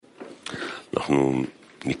אנחנו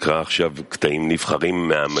נקרא עכשיו קטעים נבחרים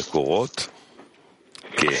מהמקורות.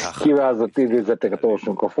 Kiválasztott idézeteket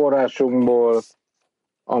olvasunk a forrásunkból,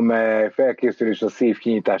 amely felkészülés a szív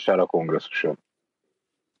kinyitására a kongresszuson.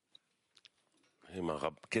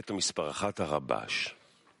 קטע מספר 1 הרבש.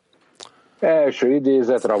 Első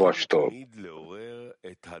idézet Rabastól. תמיד לעורר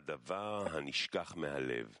את הדבר הנשכח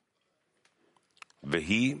מהלב.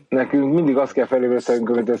 והיא Nekünk mindig azt kell felébresztenünk,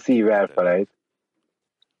 amit a szív elfelejt.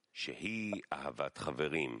 שהיא אהבת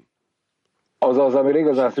חברים. Azaz, amire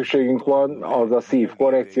igazán szükségünk van, az a szív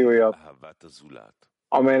korrekciója, אהבת הזולת.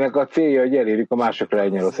 amelynek a célja, hogy elérjük a másokra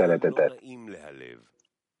elnyelő szeretetet.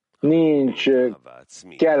 Nincs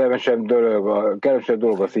kellemesebb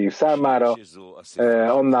dolog a szív számára,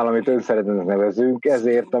 annál, amit önszeretetnek nevezünk,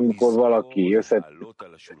 ezért, amikor valaki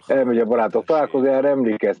elmegy a barátok találkozójára,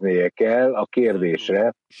 emlékeznie kell a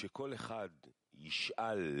kérdésre,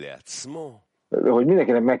 hogy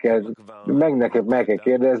mindenkinek meg kell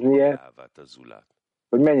kérdeznie,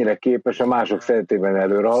 hogy mennyire képes a mások szeretében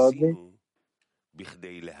előre haladni,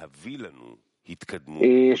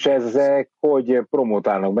 és ezek hogy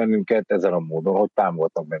promotálnak bennünket ezen a módon, hogy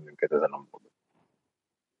támogatnak bennünket ezen a módon.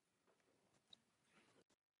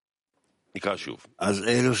 אז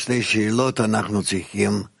אלו שתי שאלות אנחנו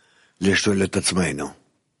צריכים לשאול את עצמנו.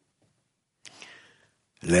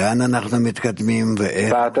 לאן אנחנו מתקדמים ואיך...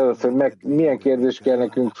 Tehát először milyen kérdést kell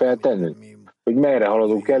nekünk feltennünk? Hogy merre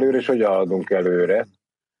haladunk előre, és hogyan haladunk előre,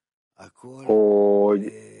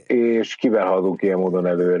 és kivel haladunk ilyen módon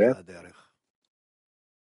előre.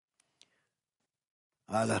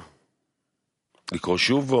 לקרוא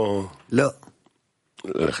שוב או לא.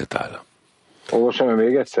 ללכת הלאה? Olvasom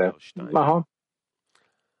még egyszer? Aha.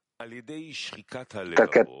 על ידי שחיקת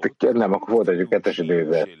Tehát הלבבות nem, akkor folytatjuk kettes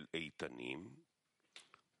idézet. של איתנים,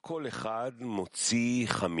 כל אחד מוציא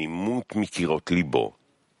חמימות מקירות ליבו.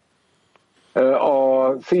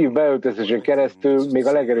 A szív beöltözésén keresztül még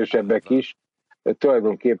a legerősebbek is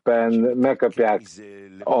tulajdonképpen megkapják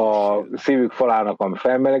a szívük falának a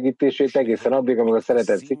felmelegítését egészen addig, amíg a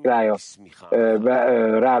szeretet szikrája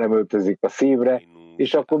rá nem öltözik a szívre,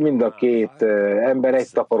 és akkor mind a két ember egy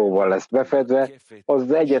takaróval lesz befedve,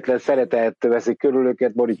 az egyetlen szeretet veszik körül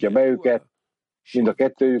őket, borítja be őket, mind a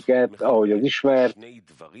kettőjüket, ahogy az ismert.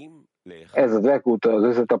 Ez az ekút, az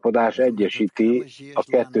összetapadás egyesíti a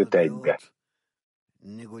kettőt egybe.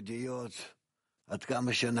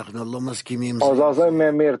 Azaz,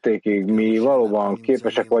 amilyen mértékig mi valóban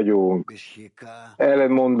képesek vagyunk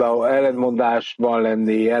ellentmondásban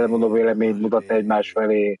lenni, ellentmondó véleményt mutatni egymás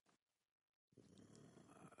felé.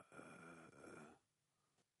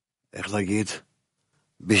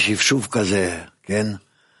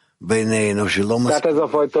 Tehát ez a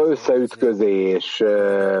fajta összeütközés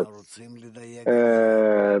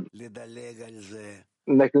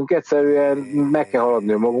nekünk egyszerűen meg kell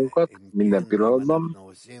haladni magunkat minden pillanatban,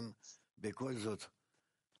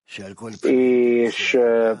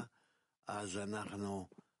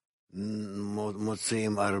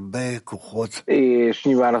 és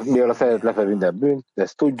nyilván mivel a szeretet lefed minden bűnt,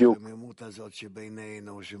 ezt tudjuk.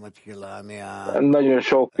 Nagyon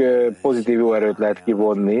sok pozitív jó erőt lehet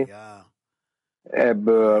kivonni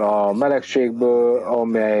ebből a melegségből,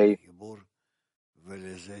 amely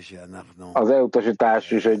az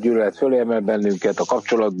elutasítás és a gyűlölet fölé emel bennünket a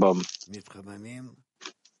kapcsolatban,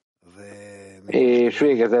 és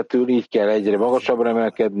végezetül így kell egyre magasabbra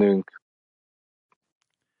emelkednünk,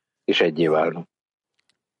 és egyé válnunk.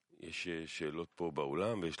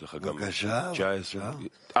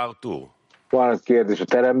 Van egy kérdés a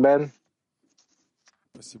teremben.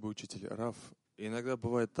 Иногда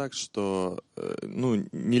бывает так, что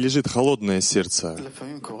не лежит холодное сердце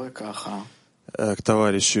к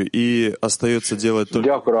товарищу и остается делать только...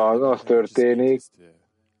 Gyakran az történik,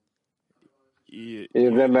 és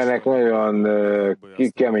az embernek nagyon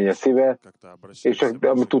kemény a szíve, és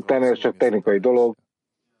amit tud tenni, ez csak technikai dolog.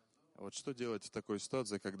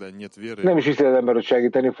 Nem is hiszi az ember, hogy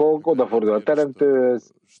segíteni fog, odafordul a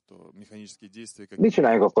teremtőhöz. Mit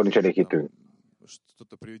csináljunk, akkor nincs elég hitünk.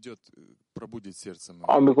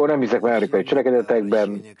 Amikor nem hiszek mechanikai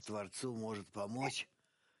cselekedetekben,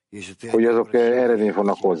 hogy azok eredményt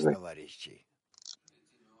fognak hozni.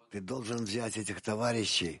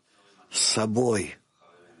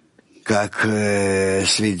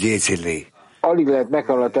 Alig lehet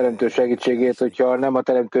meghalni a teremtő segítségét, hogyha nem a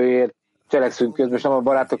teremtőért cselekszünk közben, és nem a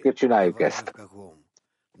barátokért csináljuk ezt.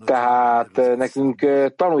 Tehát nekünk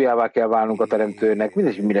tanuljává kell válnunk a teremtőnek,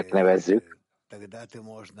 mindegy, minek nevezzük.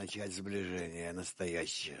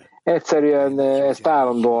 Egyszerűen ezt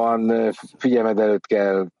állandóan figyelmed előtt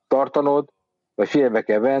kell tartanod, vagy figyelembe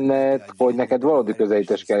kell venned, hogy neked valódi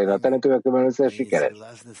közelítés kell érni a teremtővel, különben összes sikeres.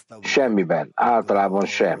 Semmiben, általában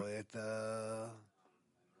sem.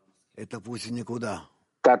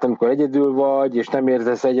 Tehát amikor egyedül vagy, és nem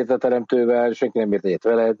érzesz egyet a teremtővel, senki nem ért egyet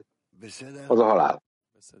veled, az a halál.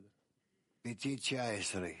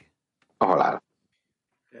 A halál.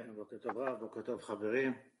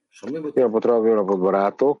 Jó napot, Rav, jó napot,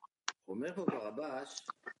 barátok!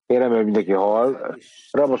 Én remélem, mindenki hall.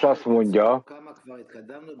 Ramos azt mondja,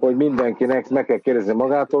 hogy mindenkinek meg kell kérdezni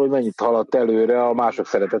magától, hogy mennyit haladt előre a mások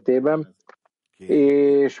szeretetében,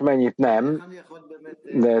 és mennyit nem,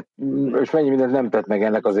 és mennyi mindent nem tett meg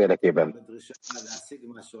ennek az érdekében.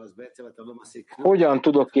 Hogyan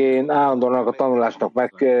tudok én állandóan a tanulásnak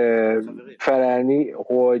megfelelni,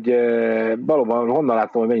 hogy valóban honnan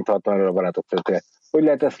látom, hogy mennyit haladtam előre a barátok szeretetében? Hogy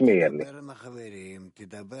lehet ezt mérni?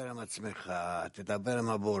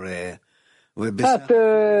 Hát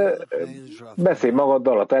beszélj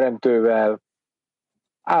magaddal, a teremtővel,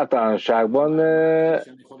 általánosságban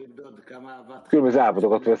különböző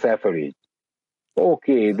állapotokat veszel fel így.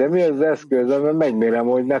 Oké, de mi az eszköz, amiben megmérem,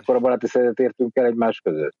 hogy mekkora baráti szeretet értünk el egymás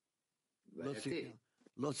között?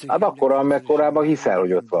 Hát akkor, amekkorában hiszel,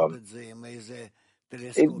 hogy ott van.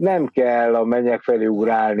 Itt nem kell a mennyek felé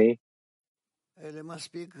ugrálni.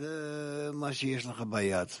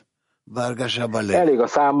 Elég a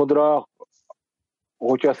számodra,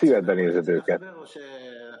 hogyha a szívedben érzed őket.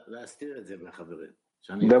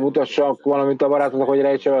 De mutassak valamit a barátoknak, hogy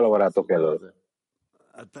rejtsem el a barátok elől.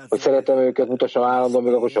 Hogy szeretem őket, mutassam állandóan,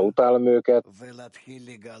 még akkor sem utálom őket.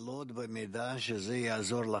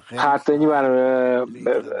 Hát nyilván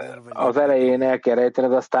az elején el kell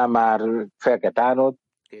rejtened, aztán már fel kell tárnod,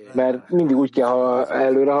 mert mindig úgy kell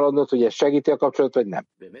előre haladnod, hogy ez segíti a kapcsolatot, vagy nem.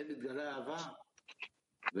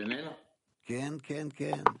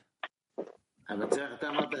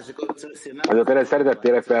 Ez a te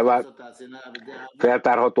szeretettére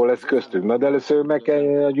feltárható lesz köztünk. Na, de először meg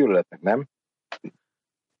kell a gyűlöletnek, nem?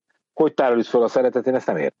 Hogy tárolsz fel a szeretet, én ezt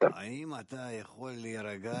nem értem.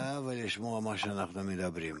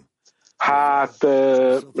 Hát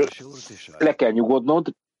le kell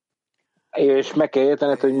nyugodnod, és meg kell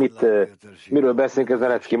értened, hogy miről beszélünk, ez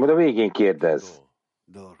a ki. Majd a végén kérdez.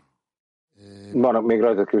 Vannak még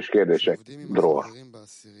rajta kis kérdések. Dror.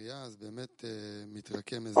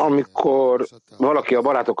 Amikor valaki a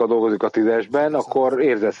barátokkal dolgozik a 10-esben, akkor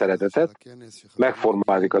érzel szeretetet,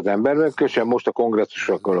 megformálódik az emberben, különösen most a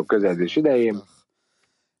kongresszusokkal a közeledés idején.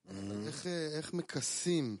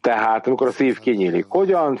 Tehát, amikor a szív kinyílik,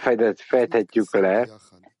 hogyan fejthetjük le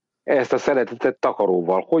ezt a szeretetet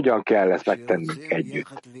takaróval? Hogyan kell ezt megtennünk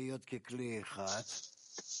együtt?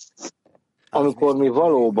 Amikor mi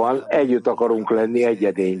valóban együtt akarunk lenni egy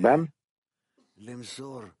edényben,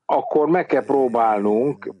 akkor meg kell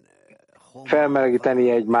próbálnunk felmelegíteni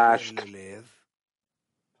egymást,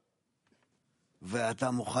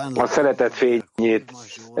 a szeretet fényét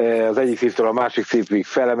az egyik szívtől a másik szívig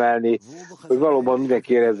felemelni, hogy valóban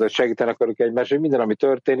mindenki érezze, hogy segíteni akarunk egymást, hogy minden, ami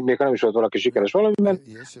történik, még ha nem is volt valaki sikeres valamiben,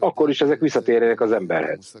 akkor is ezek visszatérjenek az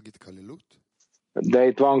emberhez. De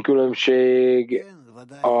itt van különbség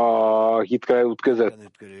a hitkaleút között,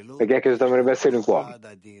 meg elkezdett, amiről beszélünk, van.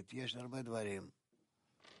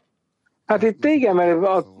 Hát itt igen,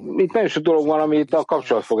 mert itt nagyon sok dolog van, ami itt a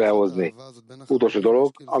kapcsolat fog elhozni. Utolsó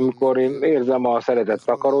dolog, amikor én érzem a szeretet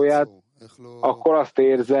takaróját, akkor azt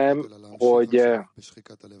érzem, hogy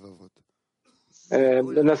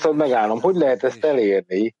ne szabad megállnom. Hogy lehet ezt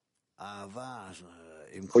elérni?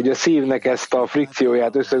 Hogy a szívnek ezt a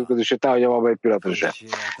frikcióját, összeütközését ne hagyjam abba egy pillanatra sem.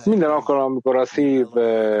 Minden alkalom, amikor a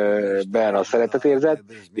szívben a szeretet érzed,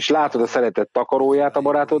 és látod a szeretet takaróját a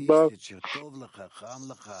barátodban,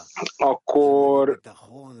 akkor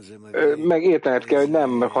megértened kell, hogy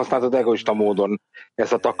nem használtad egoista módon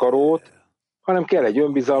ezt a takarót, hanem kell egy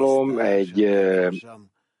önbizalom, egy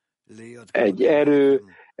erő,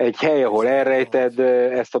 egy hely, ahol elrejted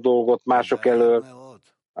ezt a dolgot mások elől,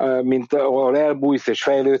 mint ahol elbújsz és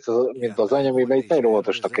fejlődsz, mint az anyamében, itt nagyon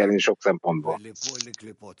óvatosnak kell lenni sok szempontból.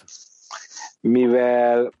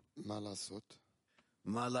 Mivel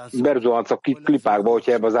berzuhansz a klipákba,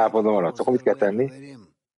 hogyha ebbe az állapotban maradsz, akkor mit kell tenni?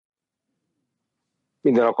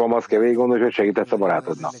 Minden alkalommal azt kell végig gondolni, hogy segítesz a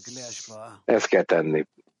barátodnak. Ezt kell tenni.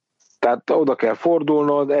 Tehát oda kell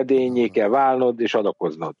fordulnod, edényé kell válnod, és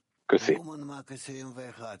adakoznod. Köszi.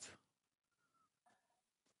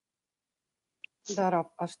 Да, Раб,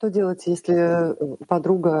 а что делать, если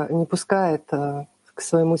подруга не пускает к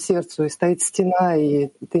своему сердцу, и стоит стена, и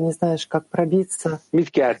ты не знаешь, как пробиться? Mit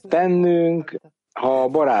kell tennünk, ha a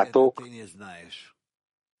barátok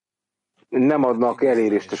nem adnak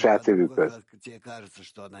elérést a saját szívükhöz.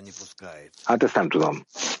 Hát ezt nem tudom.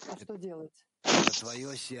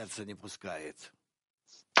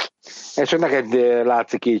 Ez csak neked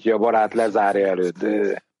látszik így, hogy a barát lezárja előtt.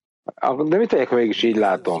 De mit tegyek, mégis így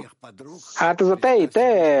látom? Hát ez a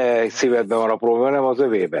te szívedben van a probléma, nem az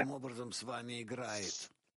övébe.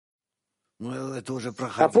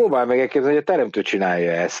 Hát próbálj meg elképzelni, hogy a teremtő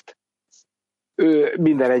csinálja ezt. Ő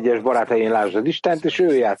minden egyes barát helyén lásd az Istent, és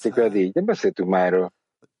ő játszik veled így. Nem beszéltünk már erről.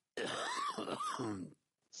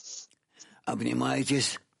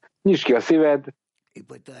 Nyisd ki a szíved.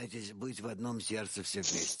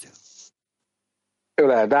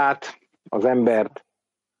 Öleld át az embert,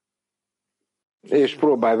 és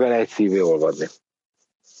próbálj vele egy szívvé olvadni.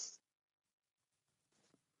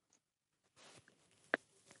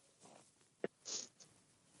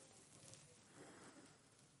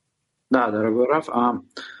 Да, дорогой Раф, а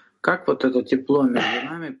как вот это тепло между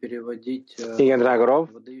нами переводить Igen, drága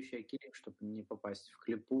Rav. выдающий килим, чтобы не попасть в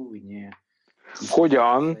клипу и не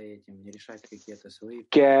Hogyan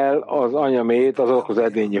kell az anyamét azokhoz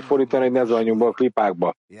edényé fordítani, hogy ne zavarjunk be a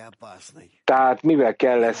klipákba? Tehát mivel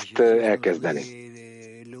kell ezt elkezdeni?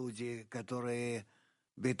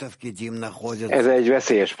 Ez egy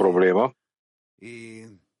veszélyes probléma.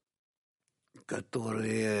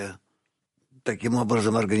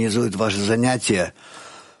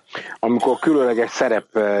 Amikor különleges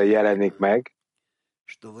szerep jelenik meg,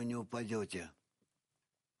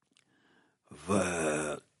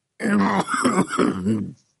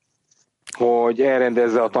 hogy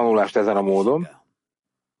elrendezze a tanulást ezen a módon,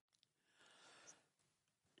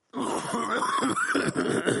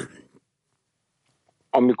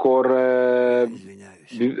 amikor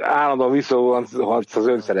állandóan visszahatsz az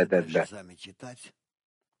önszeretetbe.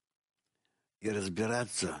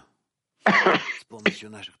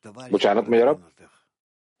 Bocsánat, magyarabb.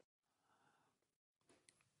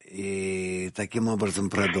 И таким образом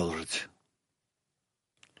продолжить.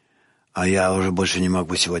 А я уже больше не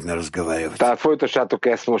могу сегодня разговаривать. Tehát folytassátok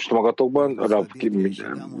ezt most magatokban.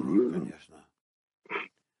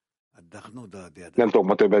 Nem tudok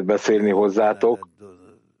ma többet beszélni hozzátok.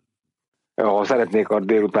 Ha szeretnék a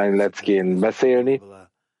délutáni leckén beszélni,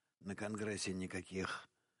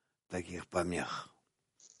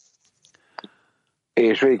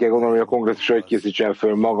 és végig kell gondolom, hogy a kongresszuson hogy készítsem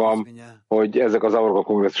föl magam, hogy ezek az zavarok a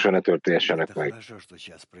kongresszuson ne történhessenek meg.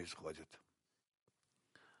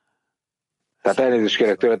 Tehát elnézést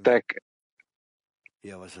kérek tőletek,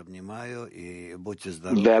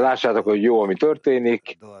 de lássátok, hogy jó, ami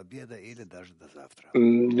történik.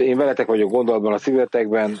 Én veletek vagyok gondolatban a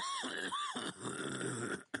szívetekben,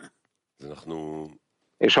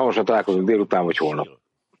 és hamarosan találkozunk délután vagy holnap.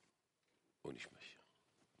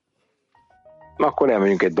 Akkor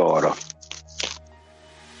elmegyünk egy dalra.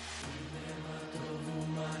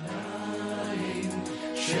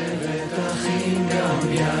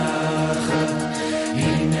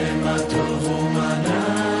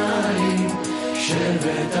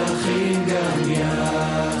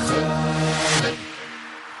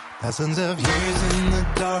 Thousands of years in the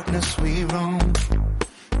darkness we roam,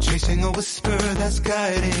 chasing a whisper that's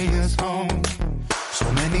guiding us home. So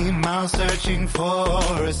many miles searching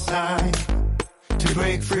for a sign to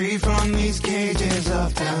break free from these cages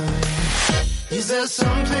of time. Is there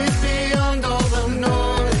some place beyond all the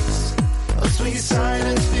noise, a sweet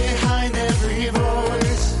silence behind every voice?